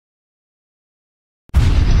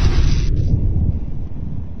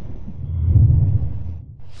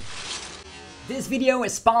This video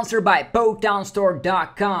is sponsored by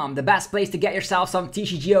PoketownStore.com, the best place to get yourself some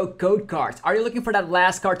TCGO code cards. Are you looking for that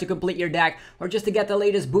last card to complete your deck, or just to get the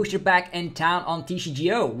latest booster pack in town on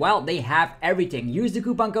TCGO? Well, they have everything. Use the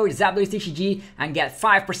coupon code ZAPLISTTCG and get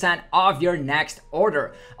 5% off your next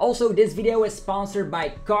order. Also, this video is sponsored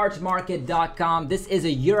by CardsMarket.com. This is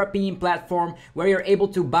a European platform where you're able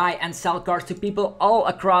to buy and sell cards to people all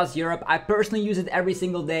across Europe. I personally use it every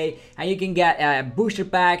single day, and you can get booster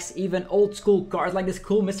packs, even old school cards like this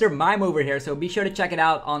cool Mr. Mime over here, so be sure to check it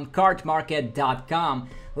out on CardsMarket.com.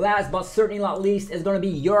 Last but certainly not least is going to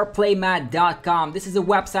be yourplaymat.com. This is a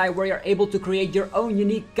website where you're able to create your own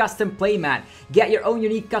unique custom playmat. Get your own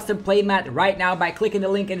unique custom playmat right now by clicking the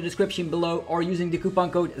link in the description below or using the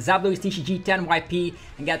coupon code ZAPLISTTCG10YP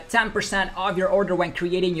and get 10% off your order when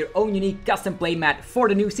creating your own unique custom playmat for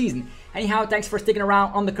the new season. Anyhow, thanks for sticking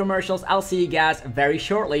around on the commercials. I'll see you guys very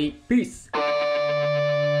shortly. Peace!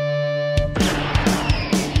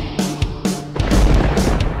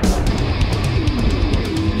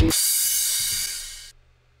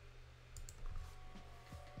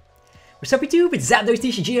 What's up YouTube, it's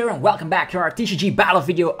ZAPLISTTCG here and welcome back to our TCG battle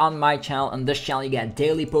video on my channel. On this channel you get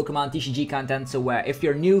daily Pokemon TCG content, so if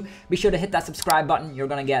you're new, be sure to hit that subscribe button. You're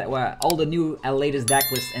gonna get all the new and latest deck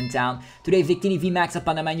lists in town. Today Victini VMAX up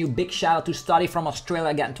on the menu. Big shout out to Stoddy from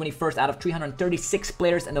Australia, getting 21st out of 336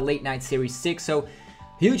 players in the late night series 6. So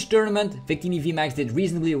huge tournament. Victini VMAX did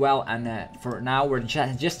reasonably well, and for now we're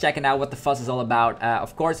just checking out what the fuss is all about.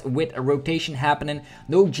 Of course, with a rotation happening,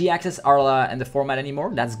 no GXs are in the format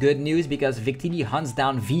anymore. That's good news because Victini hunts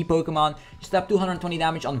down V Pokemon. Just up 220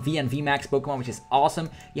 damage on V and VMAX Pokemon, which is awesome.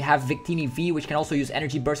 You have Victini V, which can also use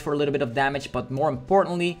Energy Burst for a little bit of damage, but more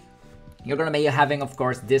importantly, you're going to be having, of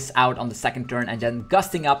course, this out on the second turn and then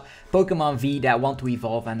gusting up Pokemon V that want to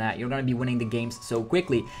evolve, and you're going to be winning the games so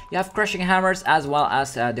quickly. You have Crushing Hammers as well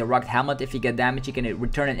as the Rugged Helmet. If you get damage, you can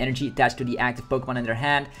return an energy attached to the active Pokemon in their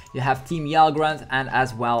hand. You have Team Grunt and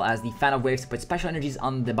as well as the Fan of Waves to put special energies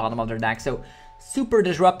on the bottom of their deck. So super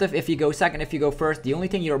disruptive if you go second, if you go first. The only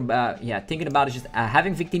thing you're thinking about is just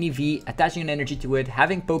having Victini V, attaching an energy to it,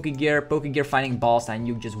 having Pokegear finding balls, and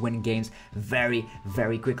you just win games very,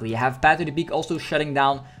 very quickly. You have Path to the Peak also shutting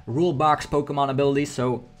down Rule Box Pokemon abilities,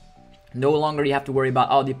 so no longer you have to worry about,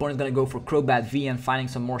 oh, the opponent's gonna go for Crobat V and finding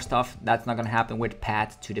some more stuff. That's not gonna happen with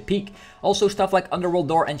Path to the Peak. Also stuff like Underworld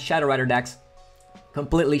Door and Shadow Rider decks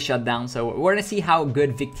completely shut down, so we're gonna see how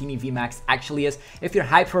good Victini VMAX actually is. If you're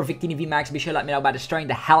hyped for Victini VMAX, be sure to let me know by destroying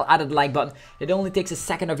the hell out of the like button. It only takes a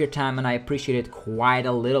second of your time and I appreciate it quite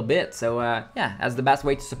a little bit. So yeah, that's the best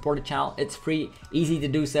way to support the channel. It's free, easy to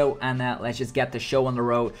do so, and let's just get the show on the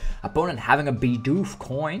road. Opponent having a Bidoof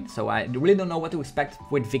coin, so I really don't know what to expect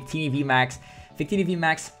with Victini VMAX. Victini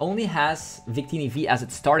VMAX only has Victini V as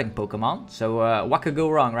its starting Pokemon, so what could go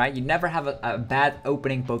wrong, right? You never have a bad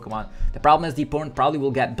opening Pokemon. The problem is the opponent probably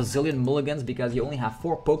will get bazillion mulligans because you only have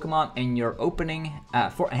 4 Pokemon in your opening,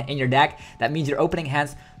 in your deck. That means your opening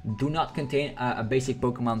hands do not contain a basic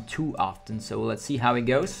Pokemon too often. So let's see how it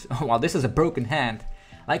goes. Oh, wow, this is a broken hand.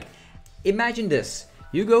 Like, imagine this.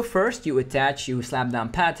 You go first, you attach, you slap down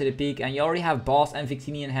Path to the Peak, and you already have Boss and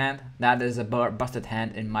Victini in hand. That is a busted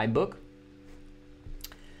hand in my book.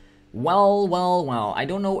 Well, I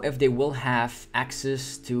don't know if they will have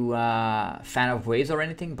access to Fan of Waves or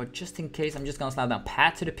anything, but just in case, I'm just gonna slap down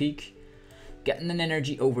Path to the Peak, getting an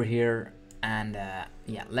energy over here, and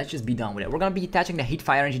yeah, let's just be done with it. We're gonna be attaching the Heat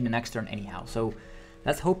Fire energy in the next turn anyhow, so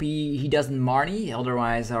let's hope he doesn't Marnie,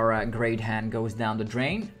 otherwise our great hand goes down the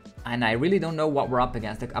drain. And I really don't know what we're up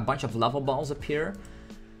against. Like a bunch of level balls up here.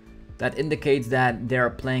 That indicates that they're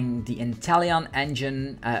playing the Inteleon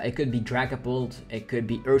engine. It could be Dragapult, it could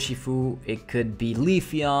be Urshifu, it could be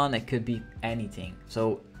Leafeon, it could be anything.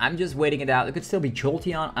 So I'm just waiting it out. It could still be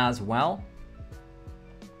Jolteon as well.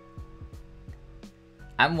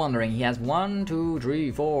 I'm wondering, he has 1, 2,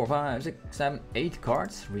 3, 4, 5, 6, 7, 8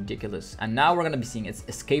 cards. Ridiculous. And now we're gonna be seeing its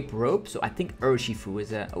Escape Rope. So I think Urshifu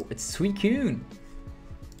is oh, it's Suicune.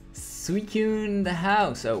 Suicune the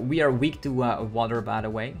house. So we are weak to water, by the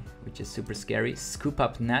way, which is super scary. Scoop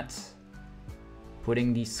up net,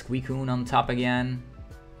 putting the Suicune on top again,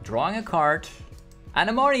 drawing a card, and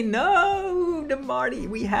a Marty. No, the Marty.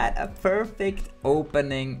 We had a perfect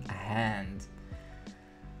opening hand.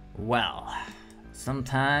 Well,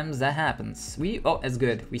 sometimes that happens. Oh, it's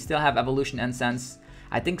good. We still have Evolution Incense.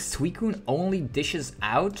 I think Suicune only dishes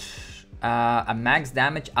out a max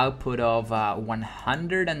damage output of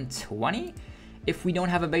 120. If we don't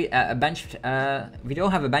have a bench, if we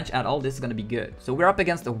don't have a bench at all, this is gonna be good. So we're up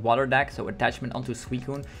against a water deck, so attachment onto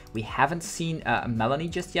Suicune. We haven't seen Melanie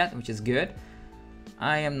just yet, which is good.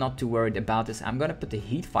 I am not too worried about this. I'm gonna put the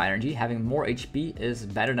Heat Fire Energy. Having more HP is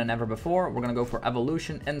better than ever before. We're gonna go for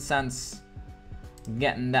Evolution, Incense.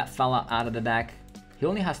 Getting that fella out of the deck. He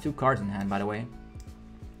only has 2 cards in hand, by the way.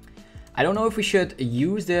 I don't know if we should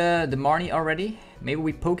use the Marnie already. Maybe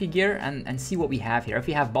we Pokegear and see what we have here. If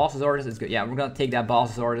we have Boss's Orders, it's good. Yeah, we're gonna take that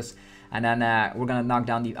Boss's Orders. And then we're gonna knock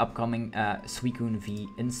down the upcoming Suicune V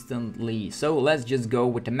instantly. So let's just go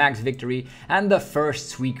with the max victory. And the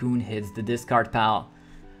first Suicune hits the discard pile.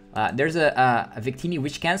 There's a Victini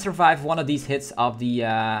which can survive one of these hits of the...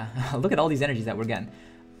 look at all these energies that we're getting.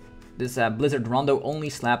 This Blizzard Rondo only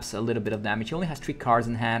slaps a little bit of damage. He only has 3 cards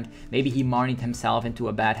in hand. Maybe he Marnied himself into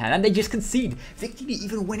a bad hand. And they just concede. Victini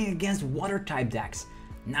even winning against water-type decks.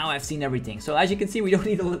 Now I've seen everything. So as you can see, we don't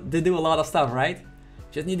need to do a lot of stuff, right?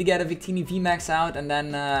 Just need to get a Victini VMAX out, and then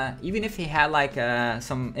even if he had like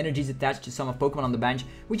some energies attached to some of Pokemon on the bench,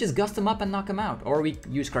 we just gust him up and knock him out. Or we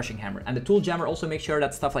use Crushing Hammer. And the Tool Jammer also makes sure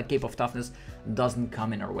that stuff like Cape of Toughness doesn't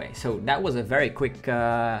come in our way. So that was a very quick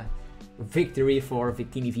victory for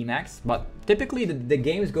Victini VMAX. But typically the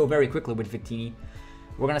games go very quickly with Victini.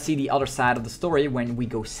 We're gonna see the other side of the story when we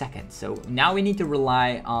go second. So now we need to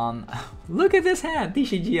rely on... Look at this hand!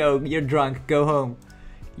 TCGO, you're drunk, go home.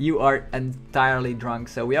 You are entirely drunk.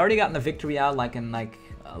 So we already gotten the victory out like in like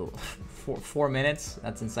 4 minutes.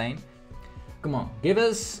 That's insane. Come on, give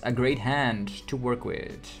us a great hand to work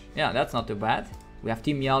with. Yeah, that's not too bad. We have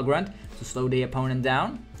Team Meow Grunt to slow the opponent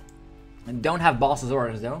down. And don't have Boss's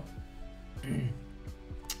Orders though.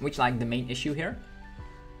 Which like the main issue here.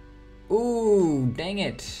 Ooh, dang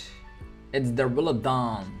it. It's the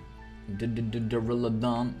Rilladon. The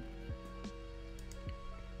Rilladon.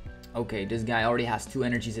 Okay, this guy already has 2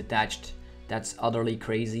 energies attached. That's utterly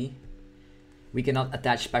crazy. We cannot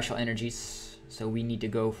attach special energies, so we need to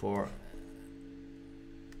go for...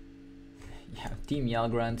 Yeah, Team Yell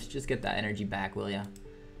Grunt, just get that energy back, will ya?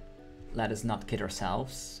 Let us not kid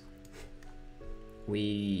ourselves.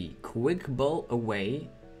 We Quick Ball away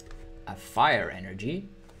a Fire Energy.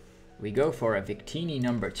 We go for a Victini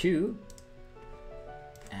number 2.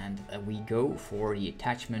 And we go for the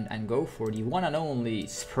attachment and go for the one and only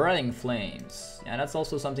Spreading Flames. Yeah, that's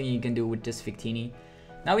also something you can do with this Victini.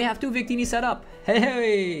 Now we have 2 Victini set up.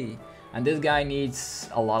 Hey! And this guy needs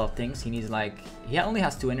a lot of things. He needs like... He only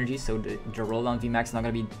has 2 energies, so the Rilladon VMAX is not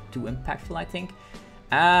going to be too impactful, I think.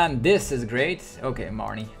 And this is great. Okay,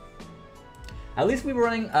 Marnie. At least we were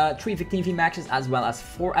running 3 Victini VMAXs as well as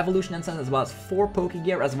 4 Evolution Incense, as well as 4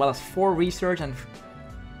 Pokegear, as well as 4 Research and...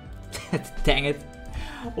 Dang it.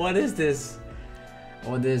 What is this?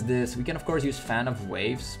 What is this? We can of course use Fan of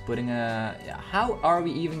Waves, putting a... Yeah, how are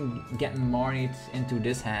we even getting Marnied into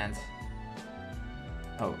this hand?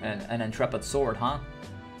 Oh, and an Intrepid Sword, huh?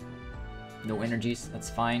 No energies,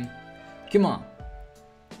 that's fine. Come on.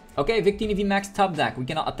 Okay, Victini VMAX top deck. We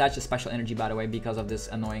cannot attach a special energy, by the way, because of this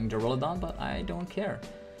annoying Duraludon, but I don't care.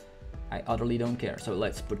 I utterly don't care. So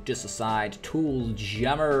let's put this aside. Tool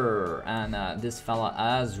Jammer and this fella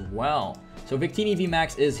as well. So Victini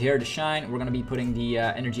VMAX is here to shine. We're going to be putting the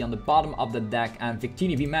energy on the bottom of the deck. And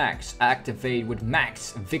Victini VMAX activate with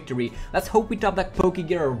max victory. Let's hope we top deck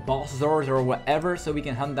Pokegear or Boss's Orders or whatever so we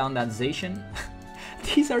can hunt down that Zacian.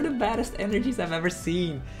 These are the baddest energies I've ever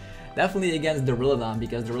seen. Definitely against the Rilladon,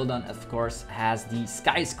 because the Rilladon, of course, has the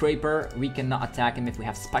Skyscraper. We cannot attack him if we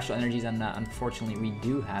have special energies, and unfortunately, we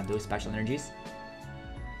do have those special energies.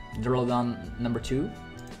 The Rilladon number 2.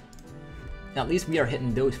 At least we are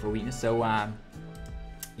hitting those for weakness, so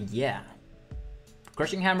yeah.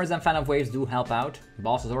 Crushing Hammers and Fan of Waves do help out.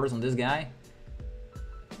 Boss's Orders on this guy.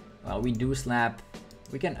 Well, we do slap.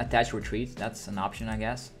 We can attach Retreat. That's an option, I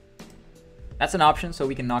guess. That's an option, so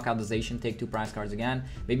we can knock out the Zacian, take 2 prize cards again.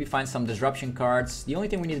 Maybe find some disruption cards. The only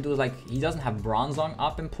thing we need to do is like, he doesn't have Bronzong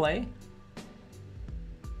up in play.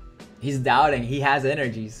 He's doubting, he has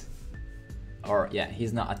energies. Or yeah,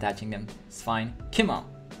 he's not attaching them. It's fine. Come on.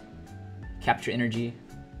 Capture energy.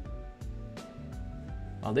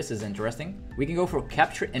 Well, this is interesting. We can go for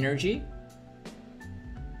capture energy.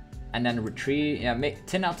 And then retreat. Yeah,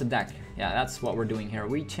 tin out the deck. Yeah, that's what we're doing here.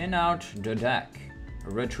 We tin out the deck.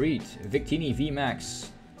 Retreat, Victini VMAX.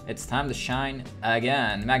 It's time to shine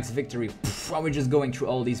again. Max victory. While we're just going through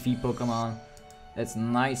all these V Pokemon. It's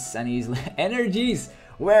nice and easy. Energies!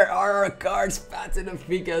 Where are our cards? Fat in the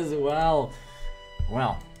peak as well.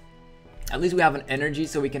 Well, at least we have an energy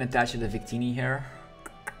so we can attach to the Victini here.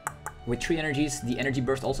 With 3 energies, the energy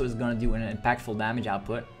burst also is going to do an impactful damage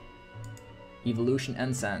output. Evolution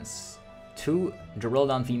Incense. 2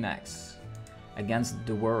 Duraludon VMAX. Against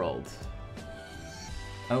the world.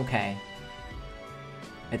 Okay.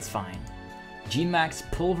 It's fine. VMAX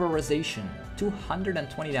Pulverization,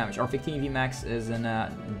 220 damage. Our Victini VMAX is in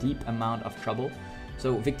a deep amount of trouble.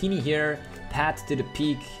 So Victini here, Path to the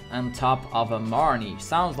Peak on top of a Marnie.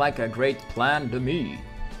 Sounds like a great plan to me.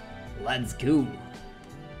 Let's go.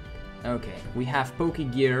 Okay, we have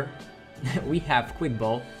Poke Gear, we have Quick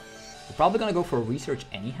Ball. We're probably gonna go for Research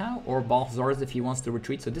anyhow, or Balthazar's if he wants to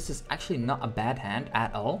retreat. So this is actually not a bad hand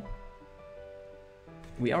at all.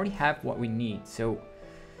 We already have what we need, so...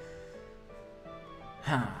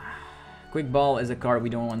 Quick Ball is a card we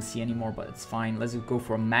don't want to see anymore, but it's fine. Let's go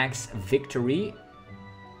for Max Victory.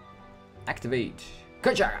 Activate.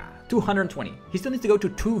 Kacha! 220. He still needs to go to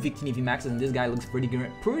 2 Victini VMAXs, and this guy looks pretty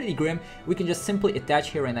grim. We can just simply attach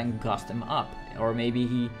here and then gust him up. Or maybe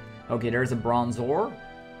he... Okay, there's a Bronze Ore.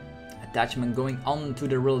 Attachment going on to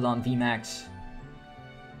the Rilodon VMAX.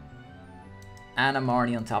 And a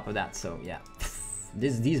Marnie on top of that, so yeah.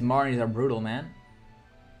 These Marnies are brutal, man.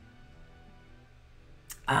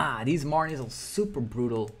 Ah, these Marnies are super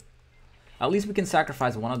brutal. At least we can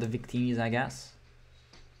sacrifice one of the Victinis, I guess.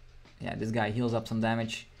 Yeah, this guy heals up some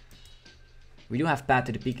damage. We do have Path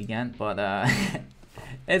to the Peak again, but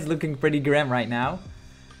it's looking pretty grim right now.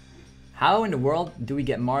 How in the world do we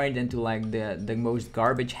get married into like the most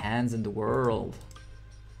garbage hands in the world?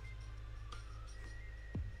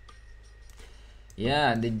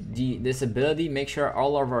 Yeah, this ability makes sure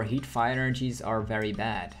all of our heat fire energies are very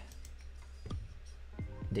bad.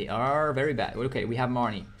 They are very bad. Okay, we have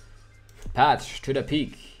Marnie. Path to the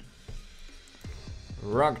Peak.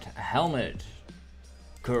 Rugged Helmet.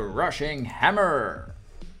 Crushing Hammer.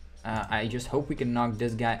 I just hope we can knock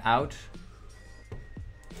this guy out.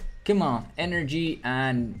 Come on, Energy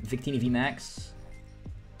and Victini VMAX.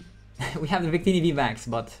 We have the Victini VMAX,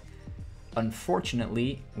 but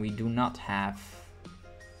unfortunately we do not have...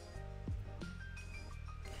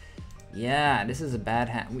 Yeah, this is a bad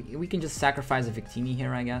hand. We can just sacrifice a Victini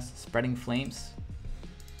here, I guess. Spreading Flames.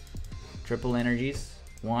 Triple energies.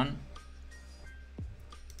 1,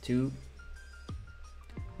 2,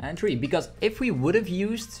 and 3. Because if we would have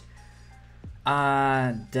used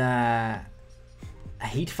the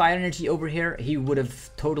heat fire energy over here, he would have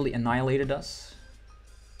totally annihilated us.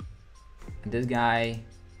 And this guy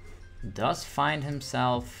does find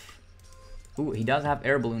himself... Ooh, he does have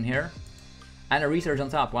Air Balloon here. And a Research on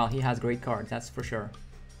top. Wow, he has great cards, that's for sure.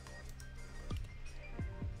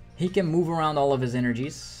 He can move around all of his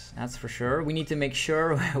energies, that's for sure. We need to make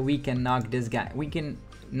sure we can knock this guy. We can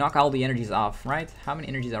knock all the energies off, right? How many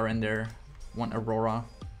energies are in there? 1 Aurora.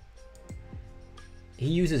 He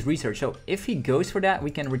uses Research, so if he goes for that, we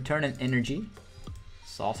can return an energy.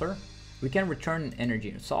 Saucer. We can return an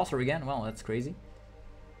energy. Saucer again? Well, that's crazy.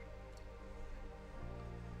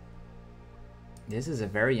 This is a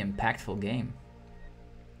very impactful game.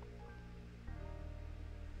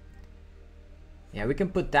 Yeah, we can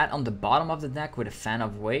put that on the bottom of the deck with a Fan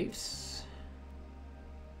of Waves.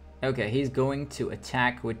 Okay, he's going to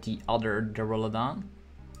attack with the other Duraludon.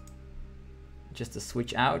 Just to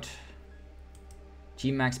switch out.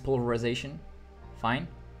 VMAX Pulverization. Fine.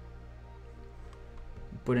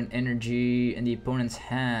 Put an energy in the opponent's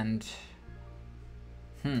hand.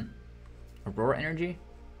 Aurora energy?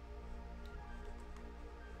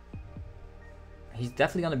 He's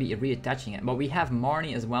definitely going to be reattaching it. But we have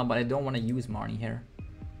Marnie as well, but I don't want to use Marnie here.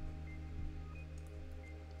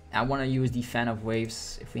 I want to use the Fan of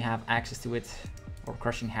Waves if we have access to it. Or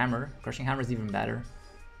Crushing Hammer. Crushing Hammer is even better.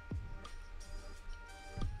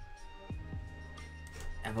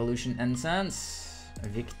 Evolution Incense.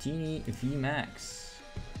 Victini VMAX.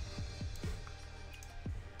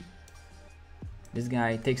 This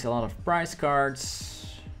guy takes a lot of prize cards.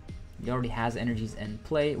 He already has energies in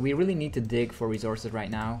play. We really need to dig for resources right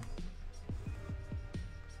now.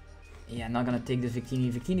 Yeah, I'm not gonna take this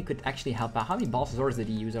Victini. Victini could actually help out. How many Balthazars did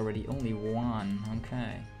he use already? Only 1.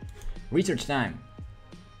 Okay. Research time.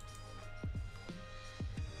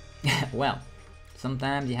 Well,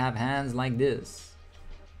 sometimes you have hands like this.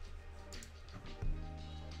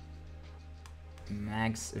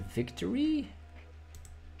 Max Victory?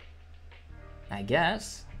 I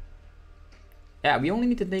guess. Yeah, we only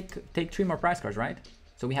need to take 3 more prize cards, right?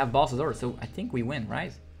 So we have Balthazar, so I think we win,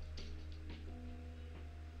 right?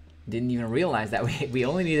 Didn't even realize that we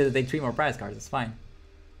only needed to take 3 more prize cards, it's fine.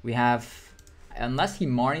 We have, unless he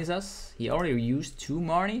Marnies us, he already used 2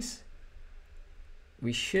 Marnies.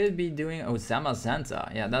 We should be doing, oh,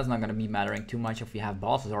 Zamazenta. Yeah, that's not gonna be mattering too much if we have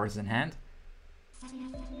Balthazars in hand.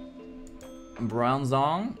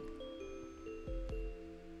 Bronzong.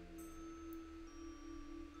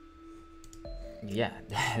 Yeah,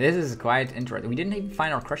 this is quite interesting. We didn't even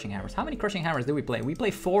find our Crushing Hammers. How many Crushing Hammers did we play? We play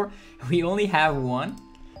 4. We only have 1.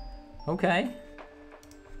 Okay.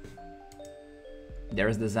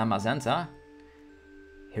 There's the Zamazenta.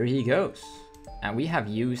 Here he goes. And we have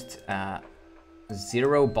used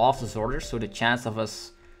 0 Boss Disorders, so the chance of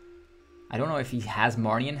us... I don't know if he has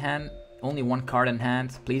Marnie in hand. Only 1 card in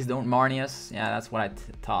hand. Please don't Marnie us. Yeah, that's what I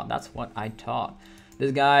thought. That's what I thought.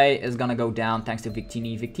 This guy is gonna go down thanks to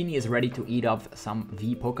Victini. Victini is ready to eat up some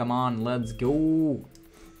V Pokemon. Let's go.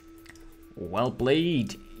 Well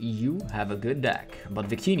played. You have a good deck, but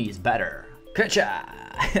Victini is better. Kacha!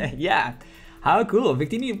 Yeah. How cool.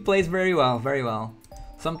 Victini plays very well, very well.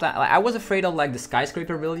 Sometimes, like, I was afraid of like the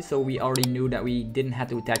skyscraper ability, so we already knew that we didn't have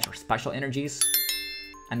to attach our special energies.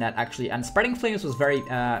 And that actually, and Spreading Flames was very,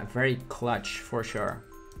 very clutch for sure.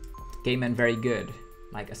 Came in very good.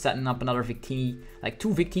 Like setting up another Victini, like 2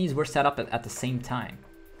 Victinis were set up at the same time.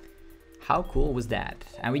 How cool was that?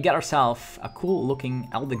 And we got ourselves a cool looking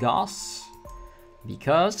Eldegoss,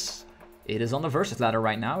 because it is on the versus ladder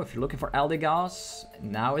right now. If you're looking for Eldegoss,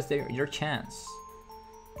 now is your chance.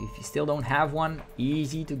 If you still don't have one,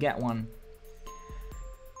 easy to get one.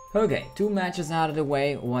 Okay, 2 matches out of the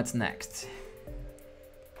way, what's next?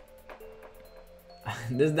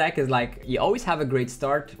 This deck is like, you always have a great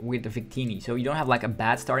start with the Victini, so you don't have like a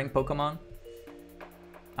bad starting Pokemon.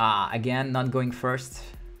 Again, not going first.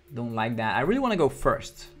 Don't like that. I really want to go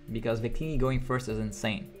first, because Victini going first is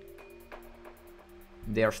insane.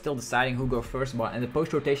 They are still deciding who goes first, but in the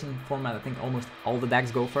post-rotation format, I think almost all the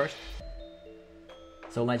decks go first.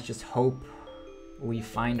 So let's just hope we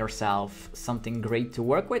find ourselves something great to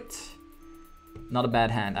work with. Not a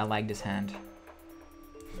bad hand. I like this hand.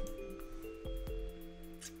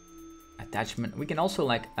 Attachment. We can also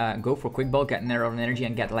like go for Quick Ball, get Narrow Energy,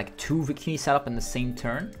 and get like 2 Victini set up in the same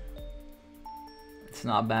turn. It's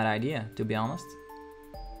not a bad idea, to be honest.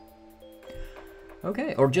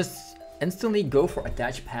 Okay, or just instantly go for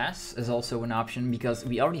Attach Pass is also an option, because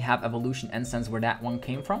we already have Evolution Incense where that one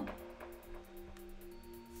came from.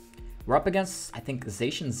 We're up against, I think,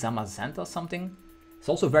 Zacian Zamazenta or something. It's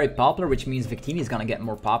also very popular, which means Victini is gonna get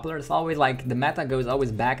more popular. It's always like, the meta goes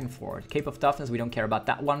always back and forth. Cape of Toughness, we don't care about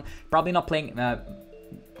that one. Probably not playing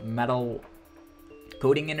Metal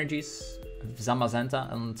Coding Energies,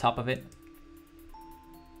 Zamazenta on top of it.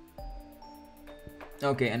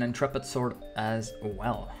 Okay, and Intrepid Sword as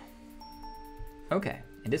well. Okay,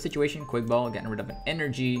 in this situation, Quick Ball, getting rid of an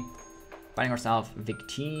energy. Finding ourselves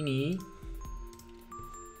Victini.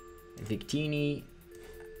 Victini.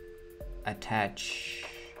 Attach.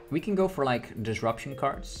 We can go for like disruption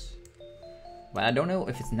cards, but I don't know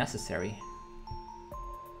if it's necessary.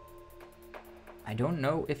 I don't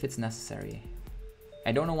know if it's necessary.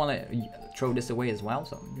 I don't want to throw this away as well,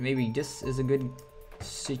 so maybe this is a good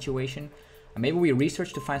situation. And maybe we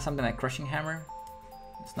research to find something like Crushing Hammer.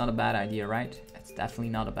 It's not a bad idea, right? It's definitely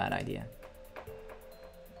not a bad idea.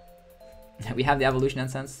 We have the Evolution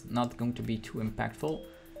Incense, not going to be too impactful.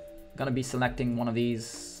 Gonna be selecting one of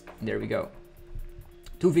these. There we go.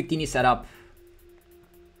 2 Victini set up.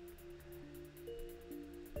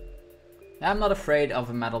 I'm not afraid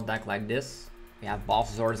of a metal deck like this. We have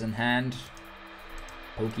Bossazors in hand.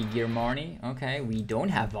 Pokegear Marnie. Okay, we don't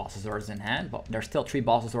have Bossazors in hand, but there's still 3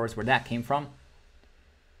 Bossazors where that came from.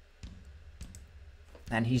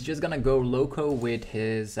 And he's just gonna go loco with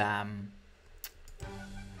his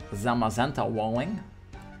Zamazenta walling.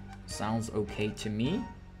 Sounds okay to me.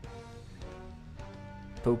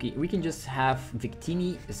 We can just have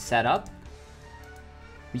Victini set up.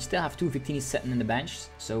 We still have 2 Victinis sitting in the bench,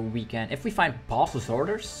 so we can, if we find Boss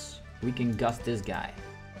Disorders, we can gust this guy.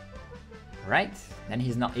 Right? Then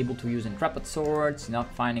he's not able to use Intrepid Swords,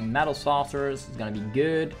 not finding Metal Saucers, it's gonna be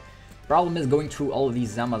good. Problem is going through all of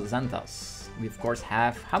these Zamazentas. We of course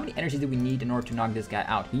have, how many energies do we need in order to knock this guy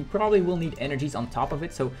out? He probably will need energies on top of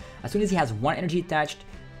it, so as soon as he has 1 energy attached,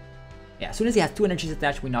 yeah, as soon as he has 2 energies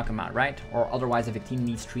attached, we knock him out, right? Or otherwise, the Victini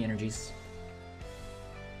needs 3 energies.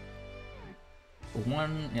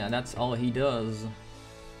 1, yeah, that's all he does.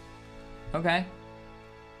 Okay.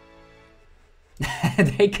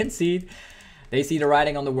 They concede. They see the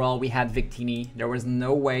writing on the wall. We had Victini. There was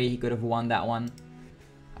no way he could have won that one.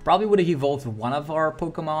 I probably would have evolved one of our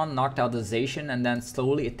Pokemon, knocked out the Zacian, and then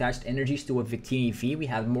slowly attached energies to a Victini V. We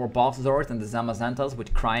had more Bossazors than the Zamazentas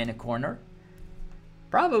with Cry in a corner.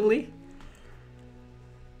 Probably.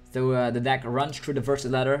 So the deck runs through the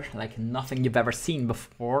versus ladder like nothing you've ever seen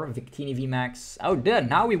before. Victini VMAX. Oh, good.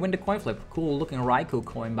 Now we win the coin flip. Cool looking Raikou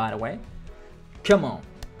coin, by the way. Come on.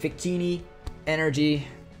 Victini, energy,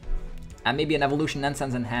 and maybe an Evolution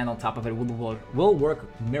Incense in hand on top of it will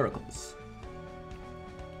work miracles.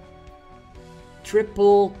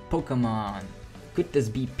 Triple Pokemon. Could this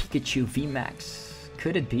be Pikachu VMAX?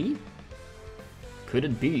 Could it be? Could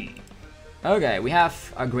it be? Okay, we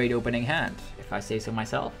have a great opening hand, if I say so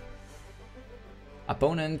myself.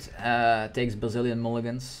 Opponent takes bazillion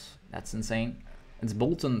mulligans. That's insane. It's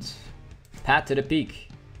Bolton. Pat to the peak.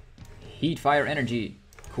 Heat Fire Energy.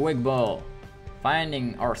 Quick Ball.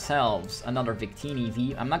 Finding ourselves another Victini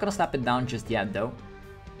V. I'm not gonna slap it down just yet though.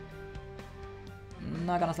 I'm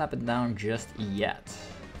not gonna slap it down just yet.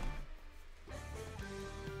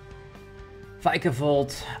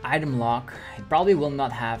 Vikavolt, item lock. It probably will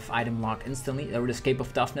not have item lock instantly, or Escape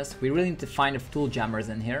of Toughness. We really need to find if Tool Jammer is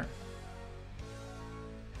in here.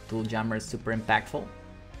 Tool Jammer is super impactful.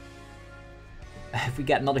 If we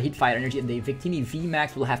get another Heat Fire Energy, the Victini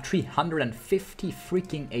VMAX will have 350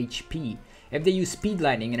 freaking HP. If they use Speed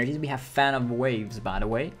Lightning Energies, we have Fan of Waves, by the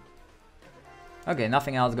way. Okay,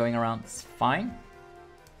 nothing else going around. It's fine.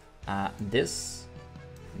 This.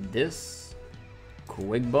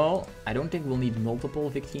 Quick Ball. I don't think we'll need multiple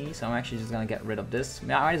Victini, so I'm actually just gonna get rid of this.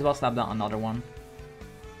 Yeah, I might as well slap down another one.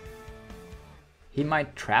 He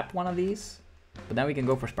might trap one of these, but then we can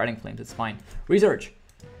go for Spreading Flames. It's fine. Research.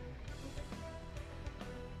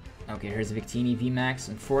 Okay, here's Victini VMAX.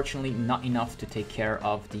 Unfortunately, not enough to take care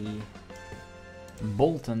of the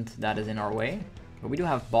Bolton that is in our way. But we do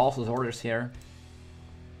have Boss's Orders here.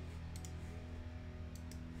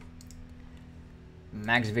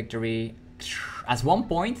 Max Victory. At one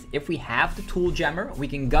point, if we have the Tool Jammer, we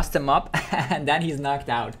can gust him up and then he's knocked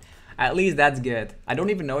out. At least that's good. I don't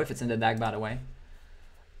even know if it's in the deck, by the way.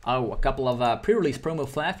 Oh, a couple of pre-release promo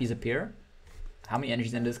flaffies appear. How many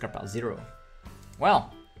energies in this card pile? 0.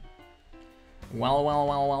 Well.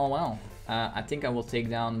 I think I will take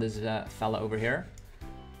down this fella over here.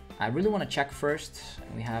 I really want to check first.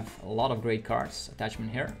 We have a lot of great cards.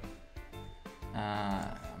 Attachment here.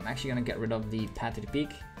 I'm actually going to get rid of the Path to the Peak.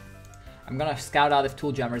 I'm going to scout out if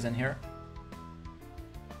Tool Jammer is in here.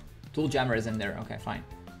 Tool Jammer is in there. Okay, fine.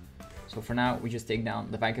 So for now, we just take down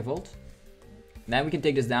the Vikavolt. Then we can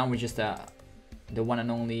take this down with just the one and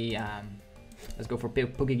only. Let's go for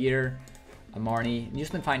Pokegear, a Marnie. You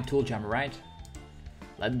just can find Tool Jammer, right?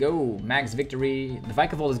 Let's go. Max Victory. The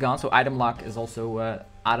Vikavolt is gone, so item lock is also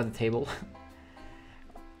out of the table.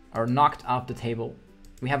 Or knocked off the table.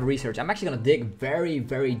 We have a research. I'm actually going to dig very,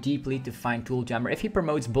 very deeply to find Tool Jammer. If he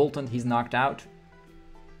promotes Bolton, he's knocked out.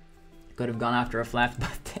 Could have gone after a flash,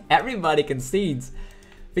 but everybody concedes.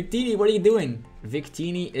 Victini, what are you doing?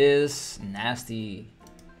 Victini is nasty.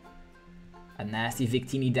 A nasty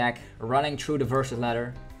Victini deck running through the versus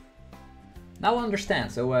ladder. Now I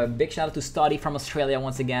understand. So big shout out to stoddy from Australia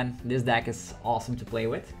once again. This deck is awesome to play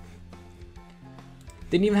with.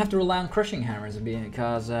 Didn't even have to rely on Crushing Hammers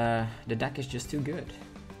because the deck is just too good.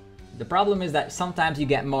 The problem is that sometimes you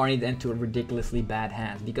get Marnied into a ridiculously bad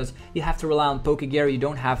hand because you have to rely on Pokegear. You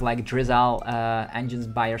don't have like Drizzle engines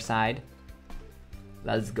by your side.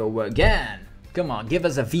 Let's go again. Come on, give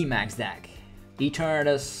us a VMAX deck.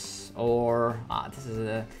 Eternatus or this is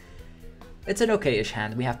a. It's an okay-ish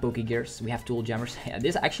hand. We have Pokegears, we have Tool Jammers. Yeah,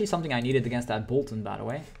 this is actually something I needed against that Bolton, by the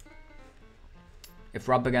way. If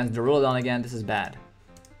we're up against Duraludon again, this is bad.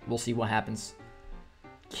 We'll see what happens.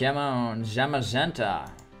 Come on, Zamazenta.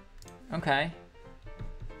 Okay.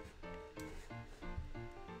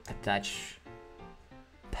 Attach.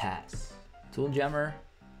 Pass. Tool Jammer.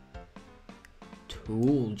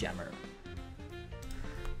 Tool Jammer.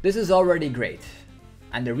 This is already great.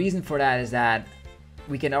 And the reason for that is that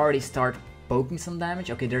we can already start poking some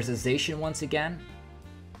damage. Okay, there's a Zacian once again.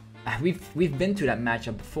 We've been to that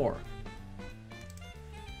matchup before.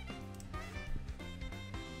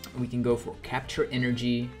 We can go for Capture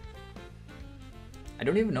Energy. I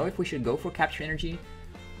don't even know if we should go for Capture Energy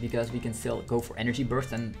because we can still go for Energy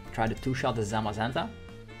Burst and try to two-shot the Zamazenta.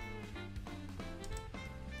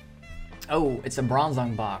 Oh, it's a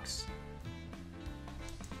Bronzong box.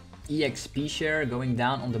 EXP share going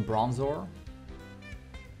down on the Bronzor.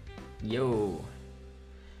 Yo.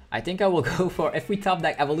 I think I will go for, if we top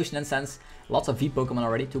deck Evolution Incense, lots of V Pokemon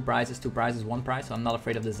already. 2 prizes, 2 prizes, 1 prize, so I'm not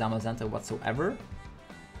afraid of the Zamazenta whatsoever.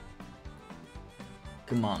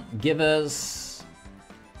 Come on, give us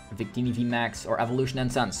Victini VMAX or Evolution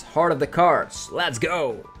Incense. Heart of the cards, let's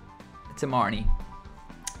go! It's a Marnie.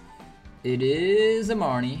 It is a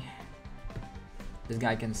Marnie. This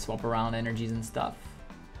guy can swap around energies and stuff.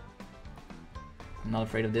 I'm not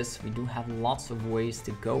afraid of this. We do have lots of ways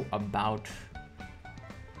to go about.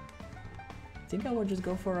 I think I would just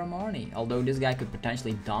go for a Marnie. Although this guy could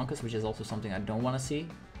potentially donk us, which is also something I don't want to see.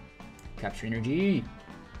 Capture Energy.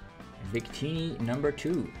 Victini number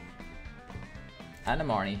 2. And a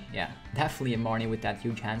Marnie. Yeah, definitely a Marnie with that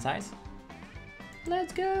huge hand size.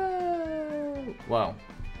 Let's go! Wow.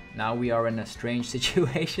 Now we are in a strange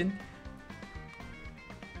situation.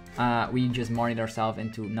 We just marnied ourselves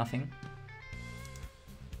into nothing.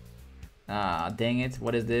 Dang it,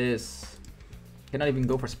 what is this? Cannot even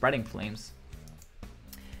go for spreading flames.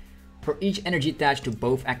 For each energy attached to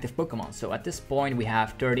both active Pokemon. So at this point we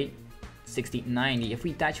have 30, 60, 90. If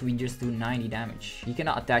we attach, we just do 90 damage. He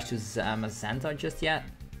cannot attach to Mazanta just yet.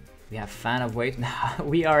 We have Fan of Wave. Now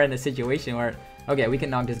we are in a situation where, okay, we can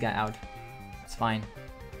knock this guy out. It's fine.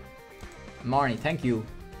 Marnie, thank you.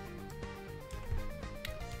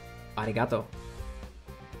 Arigato.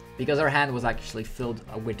 Because our hand was actually filled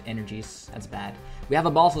with energies. That's bad. We have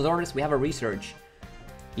a Balsasaurus, we have a Research.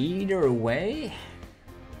 Either way,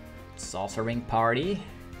 Saucering Party.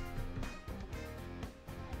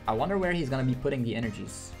 I wonder where he's gonna be putting the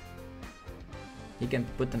energies. He can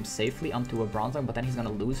put them safely onto a Bronzong, but then he's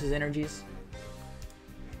gonna lose his energies.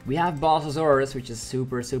 We have Balsasaurus, which is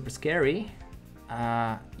super scary.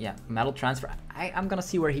 Yeah, Metal Transfer. I'm gonna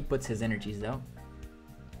see where he puts his energies though.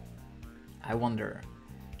 I wonder.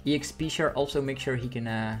 EXP share also make sure he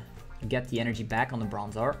can get the energy back on the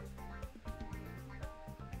Bronzor.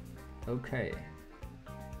 Okay.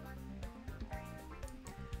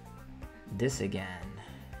 This again.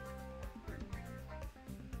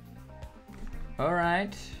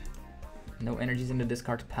 Alright. No energies in the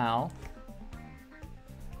discard pile.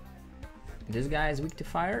 This guy is weak to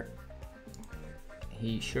fire.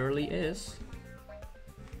 He surely is.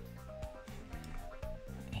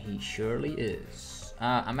 He surely is.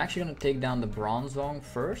 I'm actually gonna take down the Bronzong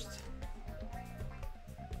first.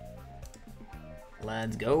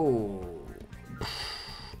 Let's go.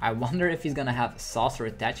 I wonder if he's gonna have Saucer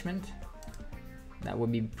attachment. That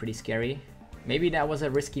would be pretty scary. Maybe that was a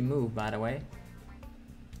risky move, by the way.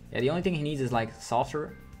 Yeah, the only thing he needs is like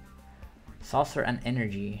Saucer and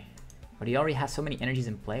energy. But he already has so many energies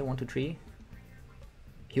in play. 1, 2, 3.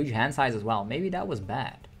 Huge hand size as well. Maybe that was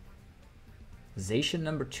bad. Zacian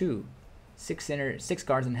number 2. 6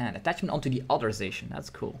 cards in hand. Attachment onto the other Zacian.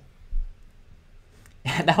 That's cool.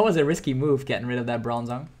 That was a risky move, getting rid of that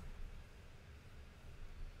Bronzong.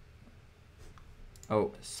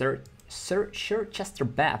 Oh, Sir Chester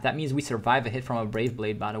Bath. That means we survive a hit from a Brave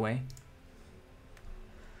Blade, by the way.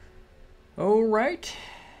 Alright.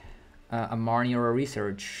 A Marnie or a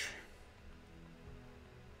Research.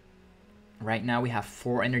 Right now we have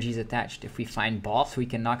 4 energies attached. If we find Boss, we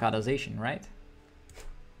can knock out a Zacian, right?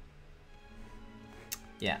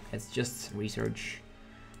 Yeah, it's just Research.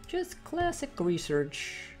 Just classic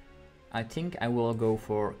Research. I think I will go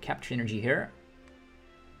for Capture Energy here.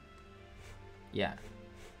 Yeah.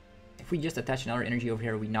 If we just attach another energy over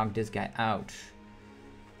here, we knock this guy out.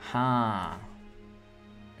 Huh.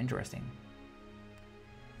 Interesting.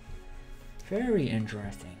 Very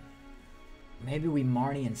interesting. Maybe we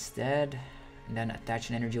Marnie instead, and then attach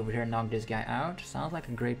an energy over here and knock this guy out. Sounds like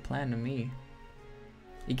a great plan to me.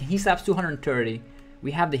 He slaps 230.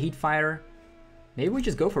 We have the Heat Fire. Maybe we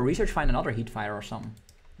just go for Research, find another Heat Fire or something.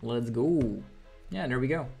 Let's go. Yeah, there we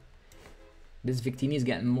go. This Victini is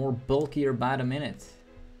getting more bulkier by the minute.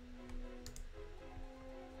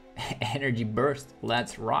 Energy Burst.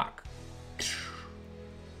 Let's rock.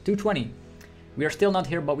 220. We are still not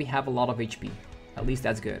here, but we have a lot of HP. At least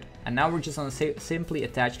that's good. And now we're just gonna simply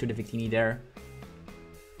attach to the Victini there.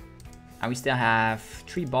 And we still have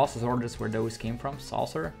 3 Boss's orders where those came from.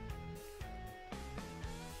 Saucer.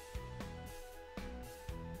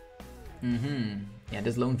 Yeah,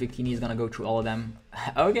 this lone Victini is gonna go through all of them.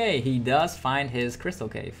 Okay, he does find his Crystal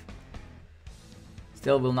Cave.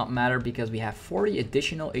 Still will not matter because we have 40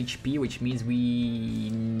 additional HP, which means we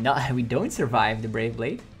don't survive the Brave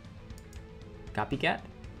Blade. Copycat.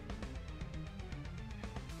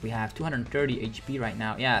 We have 230 HP right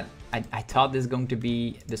now. Yeah, I thought this is going to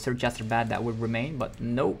be the Sir Chester Bat that would remain, but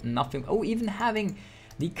no, nothing. Oh, even having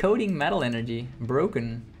Decoding Metal Energy.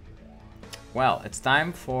 Broken. Well, it's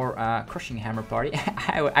time for Crushing Hammer Party.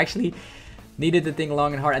 I actually needed to think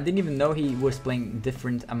long and hard. I didn't even know he was playing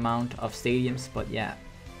different amount of stadiums, but yeah,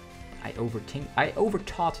 I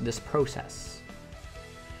overthought this process.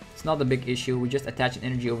 It's not a big issue. We just attach an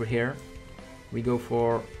energy over here. We go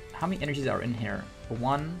for, how many energies are in here?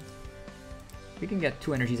 1. We can get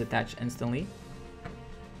 2 energies attached instantly.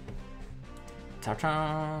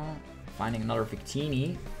 Ta-ta! Finding another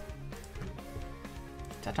Victini.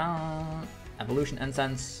 Ta-ta! Evolution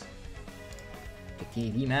Incense.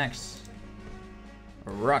 Victini VMAX.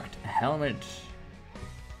 Rugged Helmet.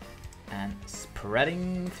 And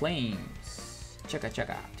Spreading Flames. Checka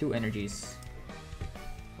checka. 2 energies.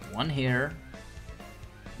 1 here.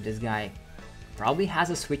 This guy probably has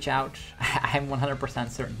a switch out. I'm 100%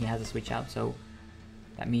 certain he has a switch out, so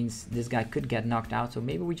that means this guy could get knocked out. So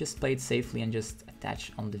maybe we just play it safely and just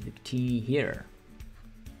attach on the Victini here.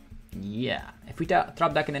 Yeah, if we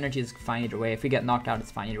drop deck in energy, it's fine either way. If we get knocked out,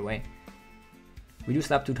 it's fine either way. We do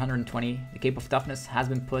slap 220. The Cape of Toughness has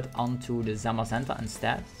been put onto the Zamazenta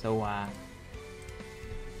instead. So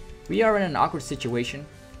we are in an awkward situation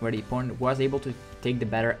where the opponent was able to take the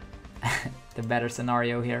better the better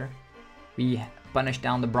scenario here. We punish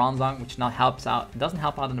down the Bronzong, which doesn't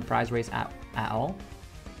help out in the prize race at all.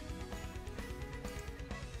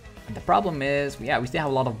 And the problem is, yeah, we still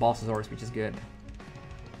have a lot of Bossasaurus, which is good.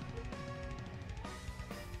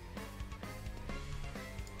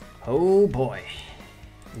 Oh boy.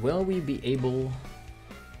 Will we be able...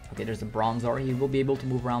 Okay, there's the Bronzor. He will be able to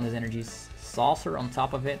move around his energies. Saucer on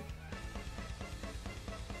top of it.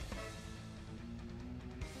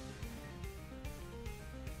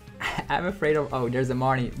 I'm afraid of... Oh, there's a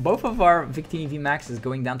Marnie. Both of our Victini VMAX is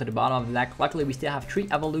going down to the bottom of the deck. Luckily, we still have 3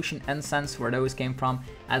 Evolution and Sense, where those came from,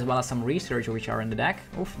 as well as some Research, which are in the deck.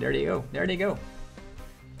 Oof, there they go. There they go.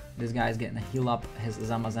 This guy's getting a heal up his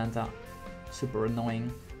Zamazenta. Super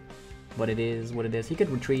annoying. But it is what it is. He could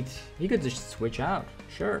retreat. He could just switch out.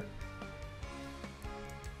 Sure.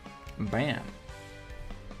 Bam.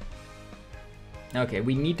 Okay,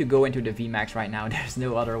 we need to go into the VMAX right now. There's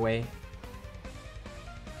no other way.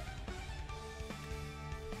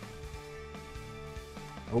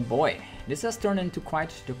 Oh boy, this has turned into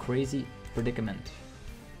quite the crazy predicament.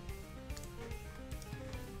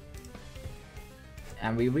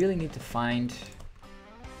 And we really need to find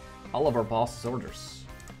all of our boss's orders.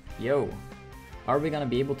 Yo, are we gonna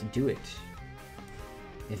be able to do it?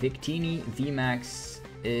 The Victini VMAX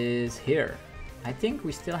is here. I think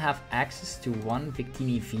we still have access to one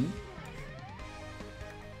Victini V.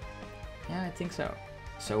 Yeah, I think so.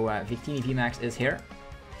 So Victini VMAX is here.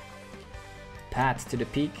 Path to the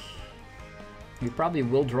peak. We probably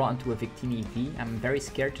will draw into a Victini V. I'm very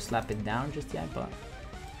scared to slap it down just yet, but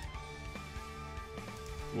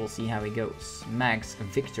we'll see how it goes. Max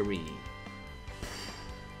victory.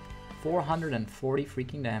 440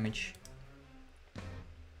 freaking damage.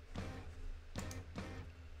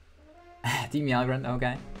 Team Grunt,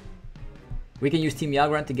 okay. We can use Team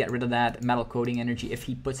Grunt to get rid of that metal coating energy if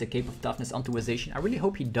he puts a Cape of Toughness onto Azation. I really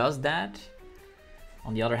hope he does that.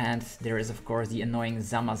 On the other hand, there is of course the annoying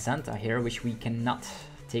Zamazenta here, which we cannot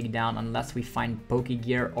take down unless we find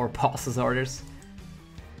Pokegear or Boss's orders.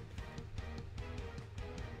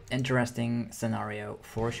 Interesting scenario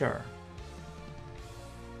for sure.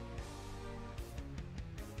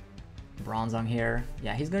 Bronzong here.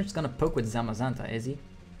 Yeah, he's just gonna poke with Zamazenta, is he?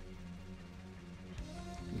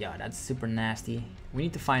 Yeah, that's super nasty. We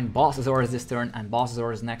need to find Boss's orders this turn and Boss's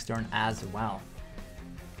orders next turn as well.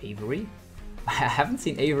 Avery? I haven't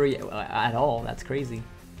seen Avery at all, that's crazy.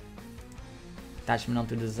 Attachment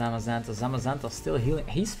onto the Zamazenta. Zamazenta's still healing.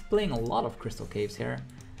 He's playing a lot of Crystal Caves here,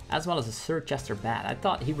 as well as a Sir Chester Bat. I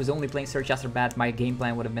thought he was only playing Sir Chester Bat. My game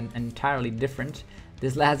plan would have been entirely different.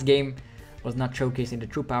 This last game was not showcasing the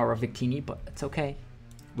true power of Victini, but it's okay.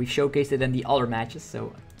 We've showcased it in the other matches,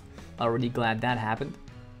 so already glad that happened.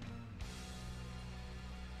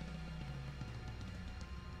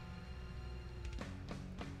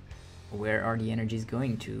 Where are the energies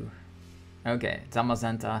going to? Okay,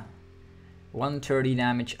 Zamazenta. 130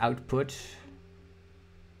 damage output.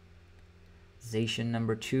 Zation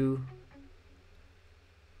number 2.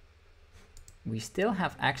 We still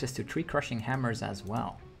have access to 3 Crushing Hammers as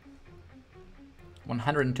well.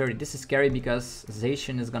 130. This is scary because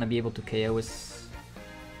Zation is gonna be able to KO us.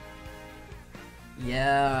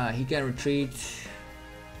 Yeah, he can retreat.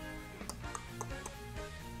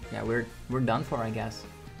 Yeah, we're done for, I guess.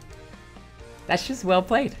 That's just well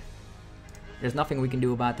played. There's nothing we can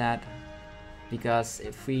do about that, because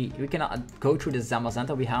if we cannot go through the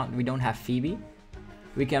Zamazenta, we don't have Phoebe.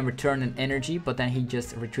 We can return an energy, but then he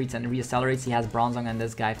just retreats and reaccelerates. He has Bronzong and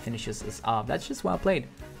this guy finishes us off. That's just well played.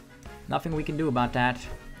 Nothing we can do about that.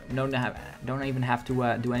 Don't even have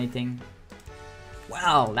to do anything.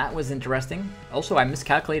 Wow, that was interesting. Also, I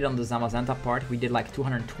miscalculated on the Zamazenta part. We did like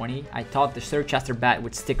 220. I thought the Sir Chester Bat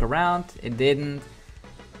would stick around. It didn't.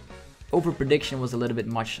 Over prediction was a little bit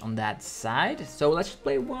much on that side. So let's just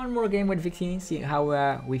play one more game with Victini, see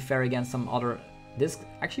how we fare against some other. This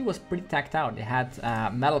actually was pretty tacked out. It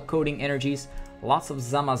had metal coating energies, lots of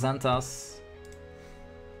Zamazentas.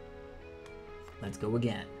 Let's go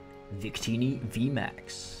again. Victini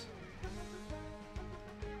VMAX.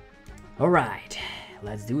 Alright,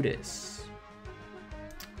 let's do this.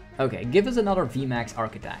 Okay, give us another VMAX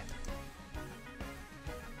archetype.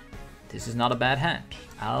 This is not a bad hand.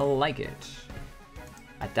 I like it.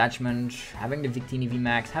 Attachment, having the Victini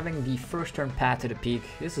VMAX, having the first turn path to the peak.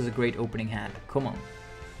 This is a great opening hand. Come on.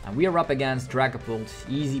 And we are up against Dragapult.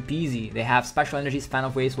 Easy peasy. They have special energies. Fan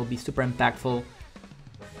of Waves will be super impactful.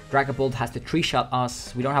 Dragapult has to 3-shot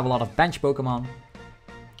us. We don't have a lot of bench Pokemon.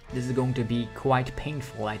 This is going to be quite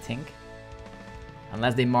painful, I think.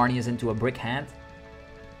 Unless they Marnie us into a brick hand.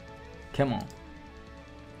 Come on.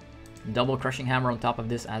 Double Crushing Hammer on top of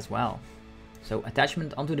this as well. So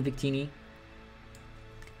attachment onto the Victini.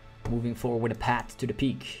 Moving forward with a path to the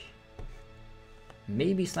peak.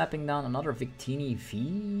 Maybe slapping down another Victini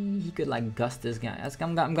V. He could like gust this guy.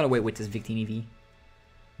 I'm gonna wait with this Victini V.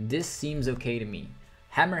 This seems okay to me.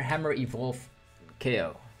 Hammer, Evolve,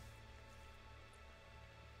 KO.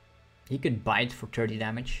 He could bite for 30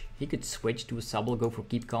 damage. He could switch to a Subble, go for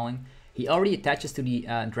Keep Calling. He already attaches to the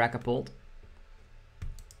Dragapult.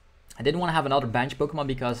 I didn't want to have another bench Pokemon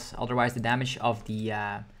because otherwise the damage of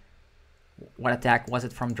the... what attack was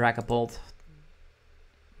it from Dragapult?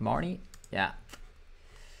 Marnie? Yeah.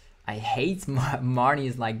 I hate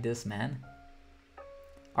Marnies like this, man.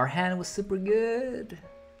 Our hand was super good.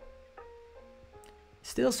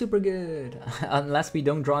 Still super good. Unless we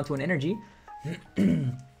don't draw into an energy.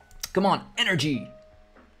 Come on, energy!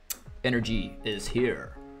 Energy is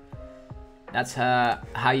here. That's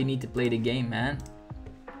how you need to play the game, man.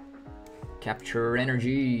 Capture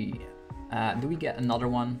energy. Do we get another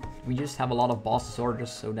one? We just have a lot of boss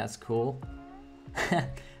orders, so that's cool.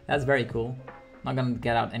 That's very cool. Not gonna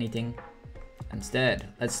get out anything. Instead,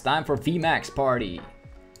 it's time for VMAX party.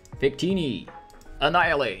 Victini,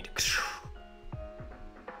 annihilate.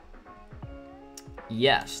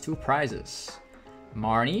 Yes, 2 prizes.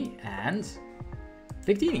 Marnie and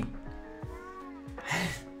Victini.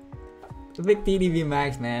 Victini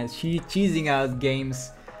VMAX, man. She's cheesing out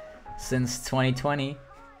games since 2020.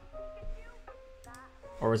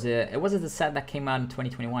 Or was it the set that came out in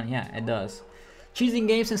 2021? Yeah, it does. Cheesing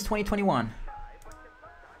games since 2021.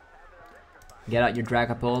 Get out your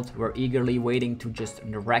Dragapult. We're eagerly waiting to just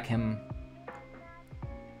wreck him.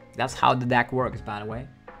 That's how the deck works, by the way.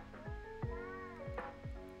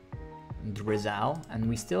 Drizzle, and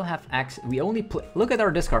we still have access. We only play. Look at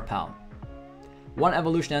our discard pile. 1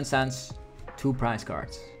 evolution incense, 2 prize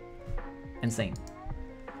cards. Insane.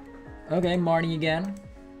 Okay, Marnie again.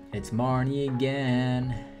 It's Marnie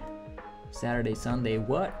again. Saturday, Sunday,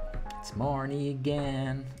 what? It's Marnie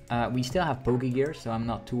again. We still have Pokegear, so I'm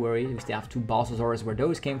not too worried. We still have 2 Bossasaurus where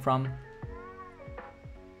those came from.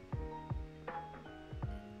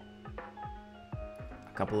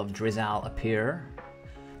 A couple of Drizzle appear.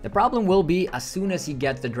 The problem will be as soon as he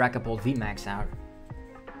gets the Dragapult VMAX out.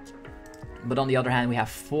 But on the other hand, we have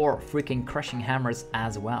 4 freaking Crushing Hammers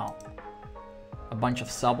as well. A bunch of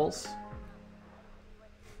Subbles.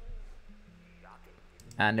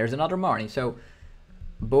 And there's another Marnie. So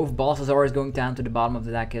both Bossasaurus going down to the bottom of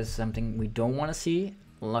the deck is something we don't want to see.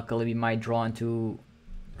 Luckily, we might draw into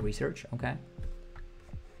Research. Okay.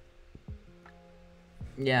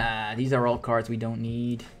 Yeah, these are all cards we don't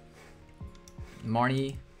need.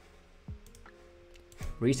 Marnie.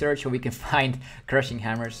 Research so we can find Crushing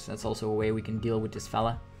Hammers. That's also a way we can deal with this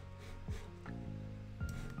fella.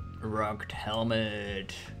 Rugged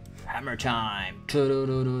Helmet. Hammer time.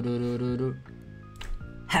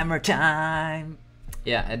 Hammer time.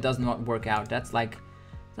 Yeah, it does not work out. That's like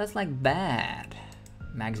bad.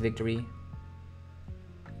 Max Victory.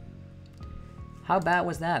 How bad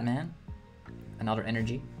was that, man? Another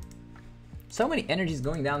energy. So many energies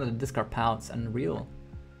going down to the discard pile. It's unreal.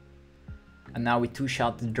 And now we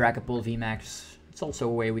 2-shot the Dragapult VMAX. It's also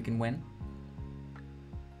a way we can win.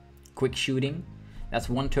 Quick Shooting. That's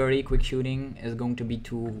 130. Quick Shooting is going to be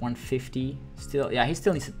to 150. Still, yeah, he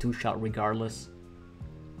still needs a 2-shot regardless.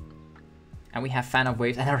 And we have Fan of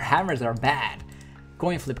Waves. And our hammers are bad.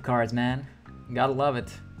 Coin flip cards, man. Gotta love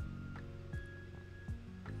it.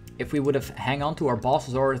 If we would have hang on to our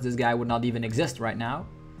Bossasaurus, this guy would not even exist right now.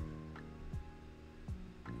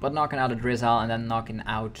 But knocking out a Drizzle and then knocking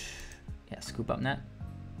out... Yeah, Scoop Up Net.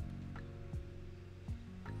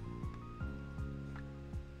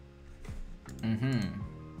 Mm-hmm.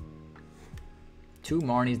 2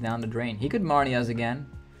 Marnies down the drain. He could Marnie us again.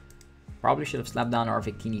 Probably should have slapped down our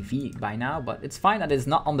Victini V by now, but it's fine that it's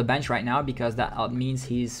not on the bench right now because that means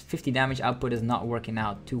his 50 damage output is not working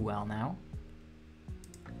out too well now.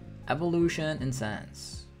 Evolution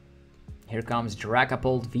Incense. Here comes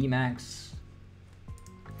Dragapult VMAX.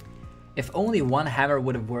 If only 1 hammer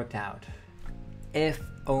would have worked out. If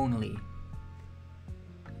only.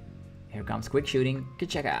 Here comes Quick Shooting.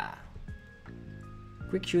 Kichaka.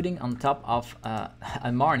 Quick Shooting on top of a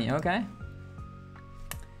Marnie, okay?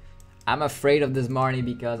 I'm afraid of this Marnie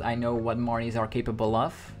because I know what Marnies are capable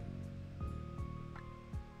of.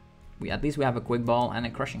 At least we have a Quick Ball and a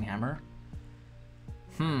Crushing Hammer.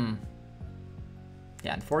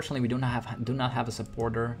 Yeah, unfortunately we do not have a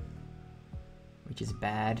supporter, which is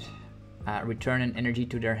bad. Return an energy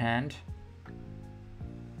to their hand.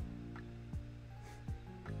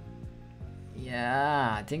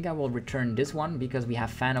 Yeah, I think I will return this one because we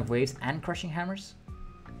have Fan of Waves and Crushing Hammers.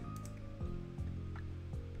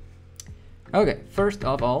 Okay, first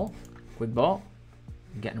of all, Quick Ball.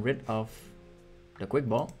 Getting rid of the Quick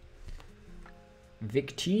Ball.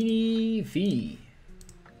 Victini V.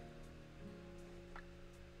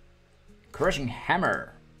 Crushing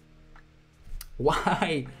Hammer.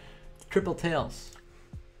 Why? Triple Tails.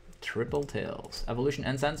 Triple Tails. Evolution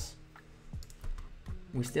Incense.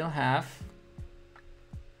 We still have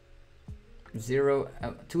 2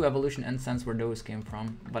 Evolution Incense where those came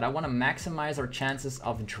from. But I want to maximize our chances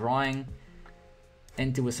of drawing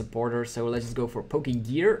into a supporter. So let's just go for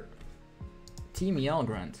Pokegear. Team Yell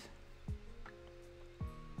Grunt.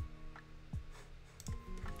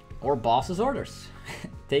 Or Boss's Orders.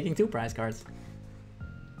 Taking 2 prize cards.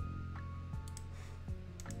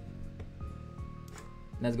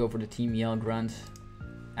 Let's go for the Team Yell Grunt.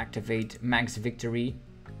 Activate Max Victory.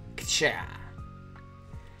 Ka-cha!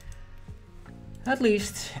 At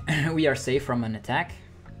least we are safe from an attack.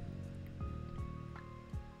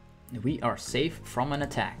 We are safe from an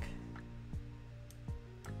attack.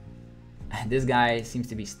 This guy seems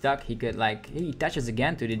to be stuck. He could he touches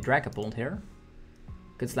again to the Dragapult here.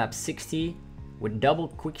 Could slap 60 with double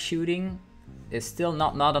quick shooting. Is still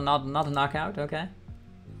not a knockout. Okay.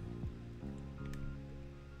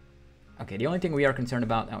 Okay, the only thing we are concerned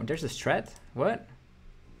about. Oh, there's a Strat. What?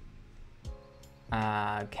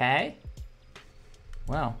 Okay.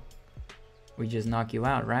 Well, we just knock you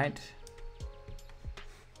out, right?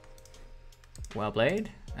 Well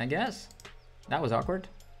played, I guess. That was awkward.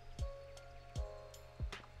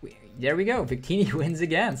 There we go, Victini wins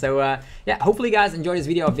again. So yeah, hopefully you guys enjoyed this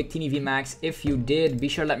video of Victini VMAX. If you did, be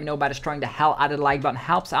sure to let me know by destroying the hell out of the like button.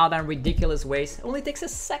 Helps out in ridiculous ways. It only takes a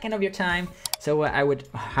second of your time. So I would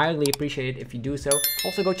highly appreciate it if you do so.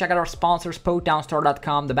 Also go check out our sponsors,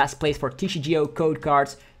 PotownStore.com, the best place for TCGO code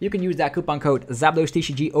cards. You can use that coupon code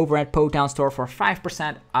ZapdosTCG over at Potown Store for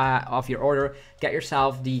 5% off your order. Get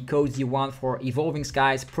yourself the codes you want for Evolving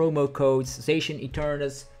Skies, promo codes, Zacian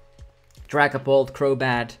Eternatus, Dragapult,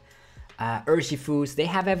 Crobat, Urshifu's. They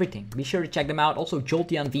have everything. Be sure to check them out. Also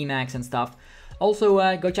Jolteon VMAX and stuff. Also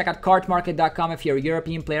go check out cardmarket.com if you're a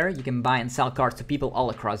European player. You can buy and sell cards to people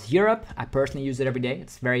all across Europe. I personally use it every day.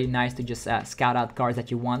 It's very nice to just scout out cards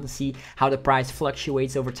that you want to see how the price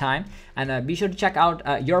fluctuates over time. And be sure to check out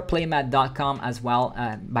yourplaymat.com as well.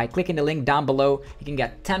 By clicking the link down below, you can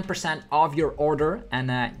get 10% off your order,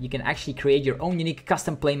 and you can actually create your own unique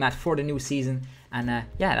custom playmat for the new season. And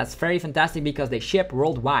yeah, that's very fantastic because they ship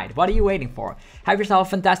worldwide. What are you waiting for? Have yourself a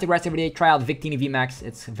fantastic rest of your day. Try out Victini VMAX.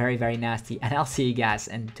 It's very, very nasty. And I'll see you guys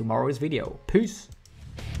in tomorrow's video. Peace.